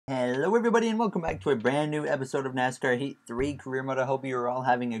Hello everybody and welcome back to a brand new episode of NASCAR Heat 3 Career Mode. I hope you are all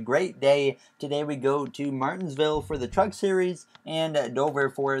having a great day. Today we go to Martinsville for the Truck Series and Dover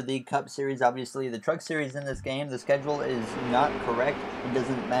for the Cup Series. Obviously the Truck Series in this game, the schedule is not correct. It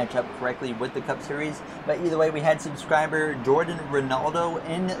doesn't match up correctly with the Cup Series. But either way, we had subscriber Jordan Ronaldo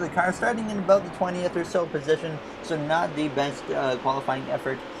in the car starting in about the 20th or so position. So not the best qualifying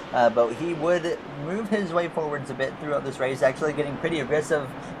effort. But he would move his way forwards a bit throughout this race, actually getting pretty aggressive,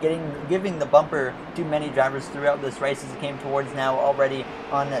 giving the bumper to many drivers throughout this race as he came towards now already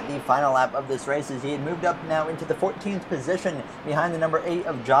on the final lap of this race, as he had moved up now into the 14th position behind the number 8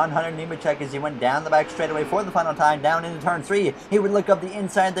 of John Hunter Nemechek as he went down the back straightaway for the final time, down into turn 3. He would look up the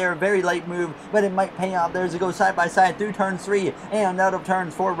inside there, a very late move, but it might pay off. There's a go side by side through turn 3 and out of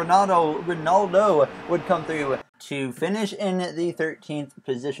turns 4. Ronaldo would come through to finish in the 13th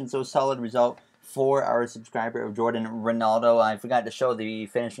position. So solid result for our subscriber of Jordan Ronaldo. I forgot to show the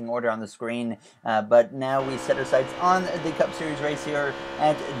finishing order on the screen, but now we set our sights on the Cup Series race here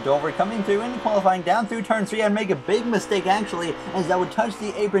at Dover. Coming through and qualifying down through turn 3, I'd make a big mistake actually, as I would touch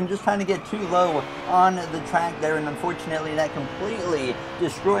the apron just trying to get too low on the track there, and unfortunately that completely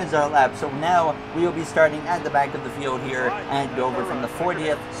destroys our lap. So now we will be starting at the back of the field here at Dover from the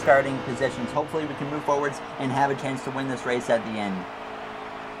 40th starting positions. Hopefully we can move forwards and have a chance to win this race at the end.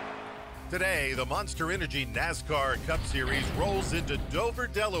 Today, the Monster Energy NASCAR Cup Series rolls into Dover,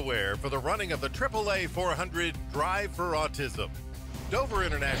 Delaware for the running of the AAA 400 Drive for Autism. Dover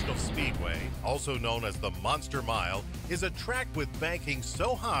International Speedway, also known as the Monster Mile, is a track with banking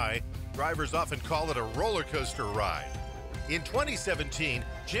so high, drivers often call it a roller coaster ride. In 2017,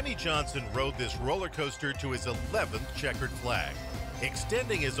 Jimmy Johnson rode this roller coaster to his 11th checkered flag,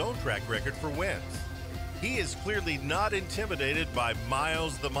 extending his own track record for wins. He is clearly not intimidated by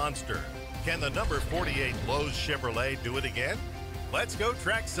Miles the Monster. Can the number 48 Lowe's Chevrolet do it again? Let's go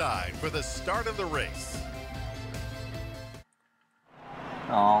trackside for the start of the race.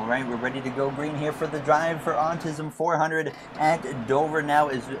 All right, we're ready to go green here for the Drive for Autism 400 at Dover now,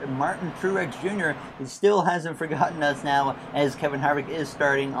 as Martin Truex Jr. He still hasn't forgotten us now, as Kevin Harvick is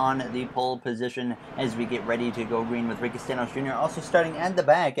starting on the pole position as we get ready to go green, with Ricky Stenhouse Jr. also starting at the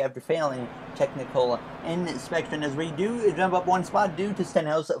back after failing technical inspection, as we do jump up one spot due to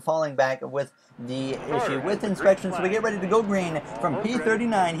Stenhouse falling back with the issue with inspection. So we get ready to go green from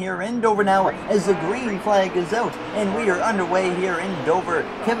P39 here in Dover now, as the green flag is out and we are underway here in Dover.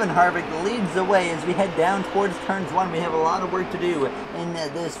 Kevin Harvick leads the way as we head down towards turns 1. We have a lot of work to do in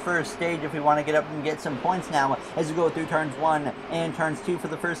this first stage if we want to get up and get some points now as we go through turns 1 and turns 2 for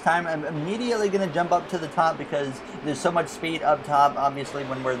the first time. I'm immediately going to jump up to the top because there's so much speed up top, obviously,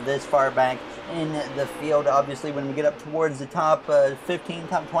 when we're this far back in the field. Obviously, when we get up towards the top 15,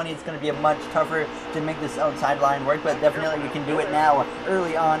 top 20, it's going to be a much tougher to make this outside line work, but definitely we can do it now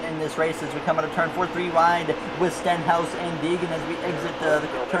early on in this race as we come out of turn 4, 3 wide with Stenhouse and Deegan as we exit the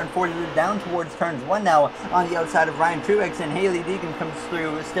turn 4 down towards turns 1 now on the outside of Ryan Truex, and Haley Deegan comes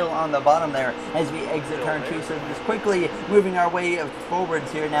through still on the bottom there as we exit turn 2. So just quickly moving our way forwards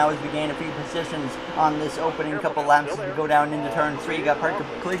here now as we gain a few positions on this opening couple laps as we go down into turn 3. Got Parker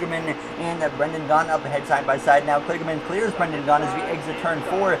Kligerman and Brendan Gaughan up ahead side by side now. Kligerman clears Brendan Gaughan as we exit turn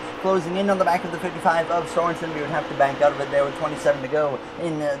 4, closing in on the back of the 55 of Sorensen. We would have to bank out of it there with 27 to go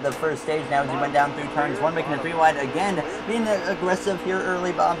in the first stage now as he went down through turns 1, making a 3 wide again, being aggressive here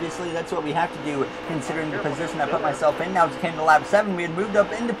early, but obviously that's what we have to do considering the position I put myself in. Now as it came to lap 7, we had moved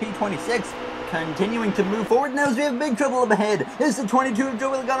up into P26. Continuing to move forward now as we have big trouble up ahead. It's the 22 of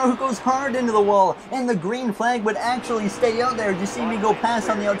Joey Logano who goes hard into the wall, and the green flag would actually stay out there. You see me go past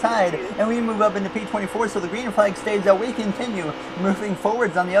on the outside, and we move up into P24, so the green flag stays out. We continue moving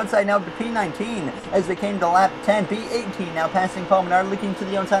forwards on the outside now to P19 as we came to lap 10. P18 now passing Paul Menard, looking to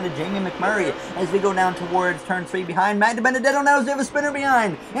the outside of Jamie McMurray as we go down towards turn 3 behind Matt DiBenedetto now as we have a spinner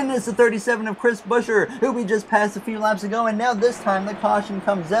behind, and it's the 37 of Chris Buescher who we just passed a few laps ago, and now this time the caution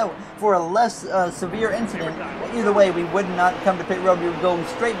comes out for a less severe incident. Either way, we would not come to pit road. We would go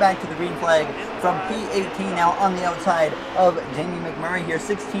straight back to the green flag from P18 now on the outside of Jamie McMurray here.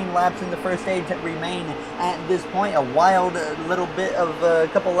 16 laps in the first stage that remain at this point. A wild little bit of a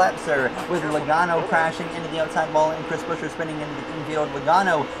couple laps there with Logano crashing into the outside wall and Chris Buescher spinning into the infield.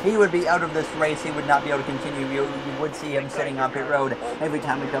 Logano, he would be out of this race. He would not be able to continue. You would see him sitting on pit road every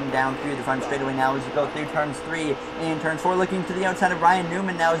time we come down through the front straightaway now as we go through turns 3 and turns 4, looking to the outside of Ryan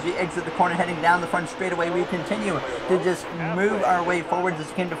Newman now as we exit the corner heading down the front straightaway. We continue continue to just move our way forward. As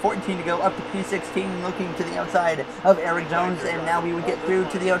we came to 14 to go, up to P16, looking to the outside of Eric Jones, and now we would get through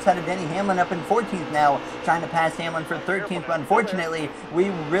to the outside of Denny Hamlin up in 14th now, trying to pass Hamlin for 13th, but unfortunately, we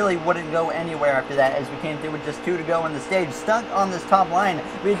really wouldn't go anywhere after that as we came through with just 2 to go in the stage. Stuck on this top line,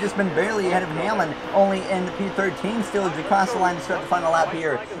 we had just been barely ahead of Hamlin, only in the P13 still as we cross the line to start the final lap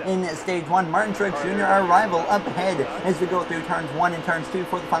here in stage 1. Martin Truex Jr., our rival, up ahead as we go through turns 1 and turns 2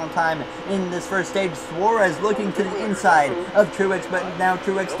 for the final time in this first stage. Suarez looking to the inside of Truex, but now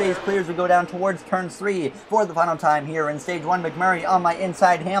Truex stays clear as we go down towards turns 3 for the final time here in stage 1. McMurray on my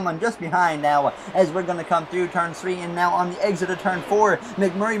inside, Hamlin just behind now as we're going to come through turns 3, and now on the exit of turn 4,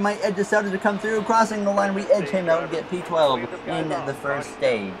 McMurray might edge us out as we come through. Crossing the line, we edge him out and get P12 in the first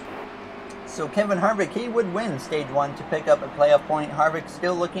stage. So Kevin Harvick, he would win stage 1 to pick up a playoff point. Harvick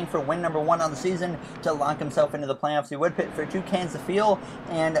still looking for win number 1 on the season to lock himself into the playoffs. He would pit for 2 cans of fuel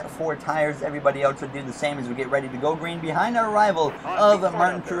and 4 tires. Everybody else would do the same as we get ready to go green behind our rival of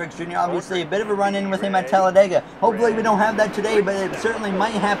Martin Truex Jr. Obviously a bit of a run-in with him at Talladega. Hopefully we don't have that today, but it certainly might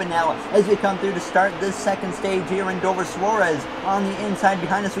happen now as we come through to start this second stage here in Dover. Suarez on the inside.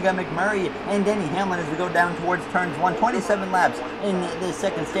 Behind us we got McMurray and Denny Hamlin as we go down towards turns 1. 27 laps in this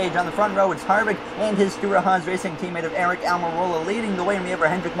second stage. On the front row it's Harvick and his Stewart-Haas Racing teammate of Eric Almirola leading the way, and we have our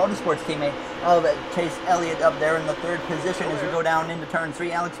Hendrick Motorsports teammate of Chase Elliott up there in the 3rd position as we go down into turn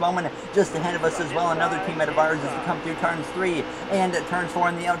 3. Alex Bowman just ahead of us as well, another teammate of ours as we come through turns 3 and turns 4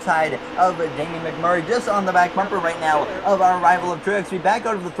 on the outside of Damien McMurray, just on the back bumper right now of our rival of Truex. We back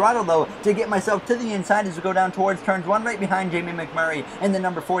out of the throttle though to get myself to the inside as we go down towards turns 1 right behind Jamie McMurray and the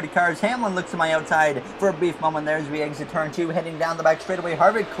number 40 cars. Hamlin looks to my outside for a brief moment there as we exit turn 2, heading down the back straightaway.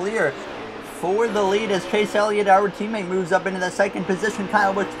 Harvick clear for the lead as Chase Elliott, our teammate, moves up into the 2nd position.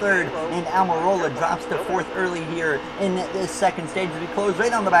 Kyle Busch 3rd, and Almirola drops to 4th early here in this second stage as we close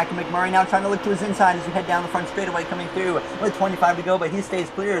right on the back of McMurray. Now trying to look to his inside as we head down the front straightaway, coming through with 25 to go, but he stays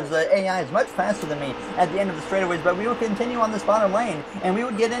clear as the AI is much faster than me at the end of the straightaways. But we will continue on this bottom lane, and we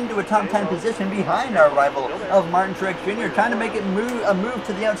would get into a top 10 position behind our rival of Martin Truex Jr., trying to make it a move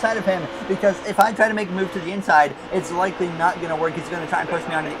to the outside of him, because if I try to make a move to the inside, it's likely not going to work. He's going to try and push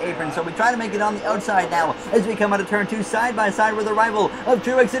me onto the apron, so we try to make it on the outside now as we come out of turn 2 side by side with the rival of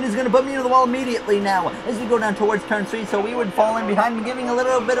Truex, and he's going to put me into the wall immediately now as we go down towards turn 3, so we would fall in behind him, giving a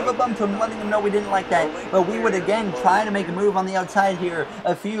little bit of a bump to him, letting him know we didn't like that. But we would again try to make a move on the outside here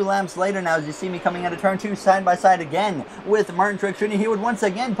a few laps later now as you see me coming out of turn 2 side by side again with Martin Truex Jr. He would once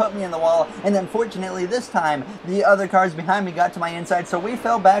again put me in the wall, and then fortunately this time the other cars behind me got to my inside, so we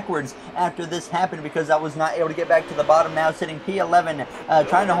fell backwards after this happened because I was not able to get back to the bottom. Now sitting P11,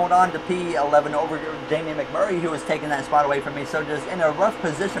 trying to hold on to P11 over Jamie McMurray, who was taking that spot away from me. So just in a rough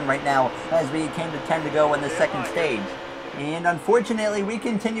position right now as we came to 10 to go in the second stage. And unfortunately, we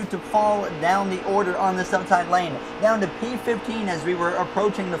continue to fall down the order on this outside lane, down to P15 as we were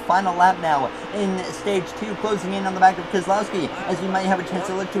approaching the final lap now in stage 2, closing in on the back of Keselowski, as we might have a chance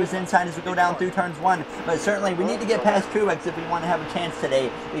to look to his inside as we go down through turns 1. But certainly, we need to get past Truex if we want to have a chance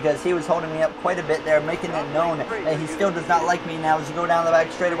today, because he was holding me up quite a bit there, making it known that he still does not like me now as we go down the back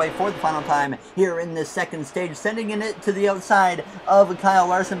straightaway for the final time here in this second stage, sending it to the outside of Kyle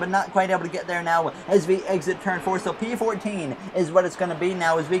Larson, but not quite able to get there now as we exit turn 4. So P14 is what it's going to be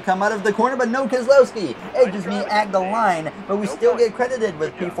now as we come out of the corner, but no, Keselowski edges me at the line, but we still get credited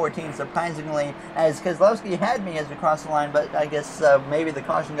with P14 surprisingly, as Keselowski had me as we crossed the line, but I guess maybe the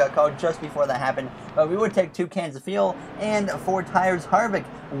caution got called just before that happened. But we would take 2 cans of fuel and 4 tires. Harvick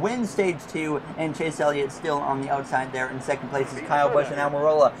wins stage 2, and Chase Elliott still on the outside there in 2nd place as Kyle Busch and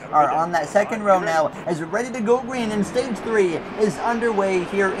Almirola are on that 2nd row now as we're ready to go green, and stage 3 is underway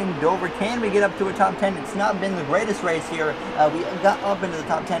here in Dover. Can we get up to a top 10? It's not been the greatest race here. We got up into the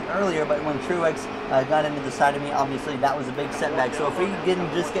top 10 earlier, but when Truex got into the side of me, obviously that was a big setback. So if we didn't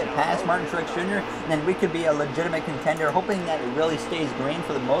just get past Martin Truex Jr., then we could be a legitimate contender, hoping that it really stays green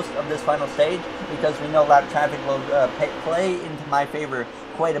for the most of this final stage, because we know lap traffic will play into my favor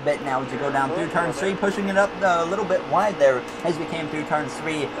quite a bit now as we go down through turn 3, pushing it up a little bit wide there as we came through turns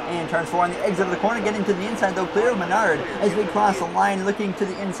 3 and turns 4 on the exit of the corner, getting to the inside though, clear of Menard as we cross the line, looking to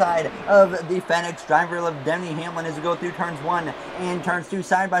the inside of the FedEx driver of Denny Hamlin as we go through turns 1 and turns 2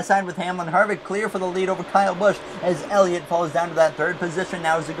 side by side with Hamlin. Harvick clear for the lead over Kyle Busch as Elliott falls down to that 3rd position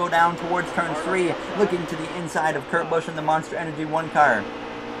now as we go down towards turn 3, looking to the inside of Kurt Busch and the Monster Energy 1 car.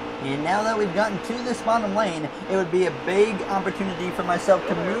 And now that we've gotten to this bottom lane, it would be a big opportunity for myself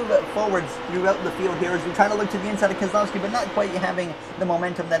to move forwards throughout the field here as we try to look to the inside of Kozlowski, but not quite having the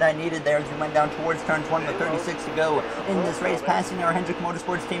momentum that I needed there as we went down towards turns 1 with 36 to go in this race, passing our Hendrick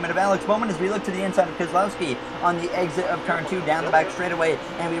Motorsports teammate of Alex Bowman as we look to the inside of Kozlowski on the exit of turn 2 down the back straightaway,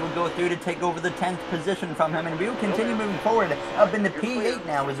 and we will go through to take over the 10th position from him, and we will continue moving forward up into P8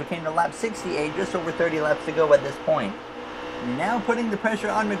 now as we came to lap 68, just over 30 laps to go at this point. Now putting the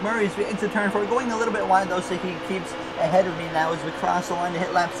pressure on McMurray as we exit turn 4, going a little bit wide though, so he keeps ahead of me now as we cross the line to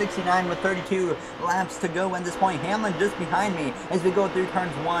hit lap 69 with 32 laps to go at this point. Hamlin just behind me as we go through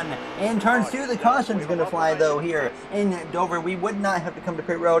turns 1 and turns 2. The caution's going to fly though here in Dover. We would not have to come to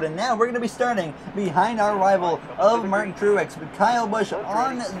pit road, and now we're going to be starting behind our rival of Martin Truex with Kyle Busch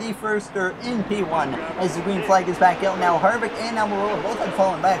on the firster in P1 as the green flag is back out. Now Harvick and Almirola both had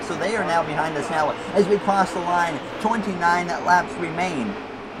fallen back, so they are now behind us now as we cross the line. 29 laps remain.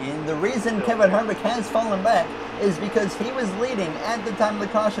 And the reason Kevin Harvick has fallen back is because he was leading at the time of the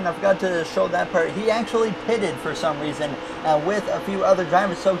caution. I forgot to show that part. He actually pitted for some reason with a few other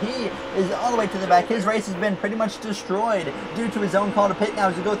drivers, so he is all the way to the back. His race has been pretty much destroyed due to his own call to pit now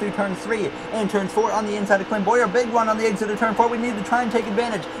as we go through turns 3 and turns 4 on the inside of Clint Boyer. Big run on the exit of turn 4. We need to try and take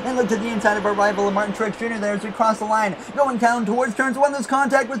advantage and look to the inside of our rival of Martin Truex Jr. there as we cross the line. Going down towards turns 1, there's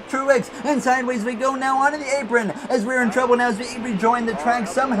contact with Truex, and sideways we go now onto the apron as we're in trouble now as we rejoin the track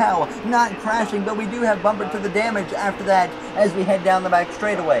somehow, not crashing, but we do have bumper to the damage after that as we head down the back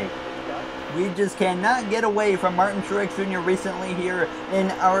straightaway. We just cannot get away from Martin Truex Jr. recently here in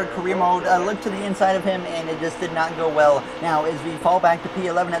our career mode. Look to the inside of him, and it just did not go well. Now, as we fall back to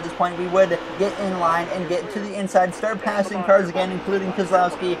P11 at this point, we would get in line and get to the inside, start passing cars again, including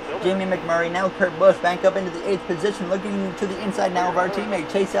Kozlowski, Jamie McMurray, now Kurt Busch, back up into the 8th position, looking to the inside now of our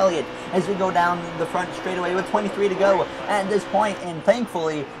teammate, Chase Elliott, as we go down the front straightaway with 23 to go at this point, and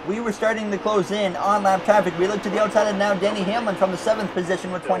thankfully, we were starting to close in on lap traffic. We look to the outside, and now Denny Hamlin from the 7th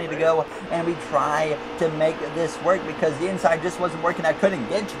position with 20 to go, and we try to make this work because the inside just wasn't working. I couldn't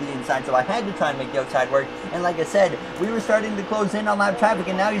get to the inside, so I had to try and make the outside work. And like I said, we were starting to close in on lap traffic,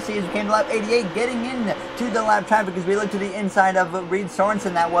 and now you see as we came to lap 88, getting in to the lap traffic as we look to the inside of Reed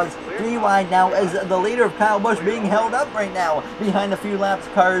Sorensen. That was 3 wide now as the leader of Kyle Busch being held up right now behind a few laps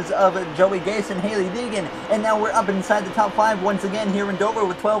cars of Joey Gase and Haley Deegan. And now we're up inside the top 5 once again here in Dover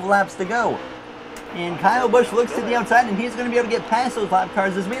with 12 laps to go. And Kyle Busch looks to the outside, and he's going to be able to get past those lap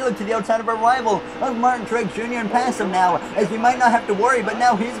cars as we look to the outside of our rival of Martin Truex Jr. and pass him now, as we might not have to worry, but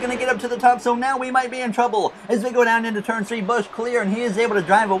now he's going to get up to the top, so now we might be in trouble. As we go down into turn 3, Busch clear, and he is able to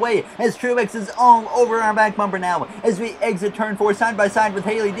drive away as Truex is all over our back bumper now, as we exit turn 4 side by side with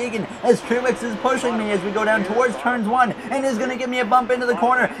Haley Deegan, as Truex is pushing me as we go down towards turns 1, and is going to give me a bump into the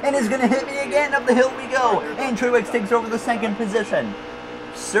corner, and is going to hit me again. Up the hill we go, and Truex takes over the 2nd position.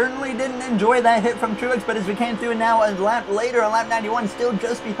 Certainly didn't enjoy that hit from Truex, but as we came through now a lap later, on lap 91, still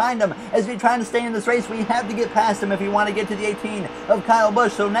just behind him. As we try to stay in this race, we have to get past him if we want to get to the 18 of Kyle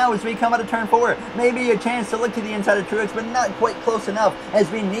Busch. So now as we come out of turn 4, maybe a chance to look to the inside of Truex, but not quite close enough as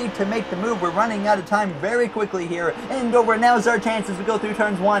we need to make the move. We're running out of time very quickly here in Dover. Now is our chance as we go through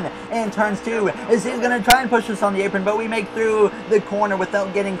turns 1 and turns 2, as he's going to try and push us on the apron, but we make through the corner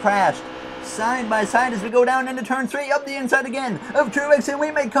without getting crashed. Side by side as we go down into turn 3, up the inside again of Truex, and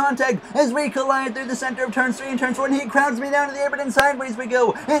we make contact as we collide through the center of turns 3 and turn 4, and he crowds me down to the apron, and sideways we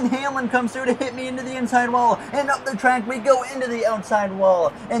go, and Hamlin comes through to hit me into the inside wall, and up the track we go into the outside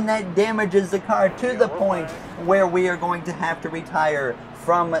wall, and that damages the car to the point where we are going to have to retire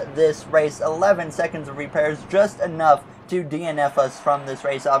from this race. 11 seconds of repairs, just enough to DNF us from this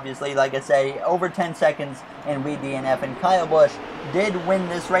race. Obviously, like I say, over 10 seconds and we DNF, and Kyle Busch did win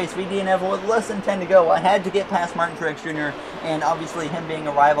this race. We DNF with less than 10 to go. I had to get past Martin Truex Jr., and obviously him being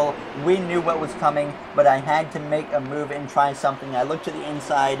a rival, we knew what was coming, but I had to make a move and try something. I looked to the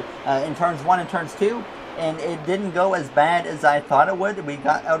inside in turns 1 and turns 2, and it didn't go as bad as I thought it would. We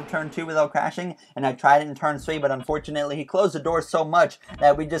got out of turn 2 without crashing, and I tried it in turn 3, but unfortunately he closed the door so much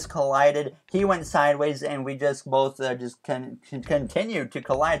that we just collided. He went sideways, and we just both continued to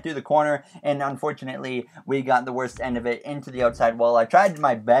collide through the corner, and unfortunately we got the worst end of it into the outside wall. I tried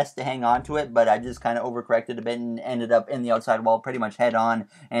my best to hang on to it, but I just kind of overcorrected a bit and ended up in the outside wall pretty much head on,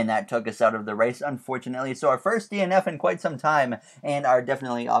 and that took us out of the race, unfortunately. So our first DNF in quite some time, and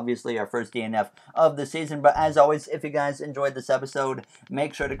obviously our first DNF of the season. But as always, if you guys enjoyed this episode,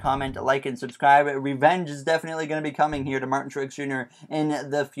 make sure to comment, like, and subscribe. Revenge is definitely going to be coming here to Martin Truex Jr. in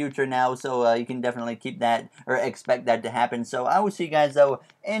the future now, so you can definitely keep that or expect that to happen. So I will see you guys, though,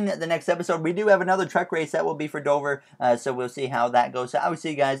 in the next episode. We do have another truck race that will be for Dover, so we'll see how that goes. So I will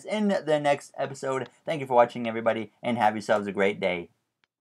see you guys in the next episode. Thank you for watching, everybody, and have yourselves a great day.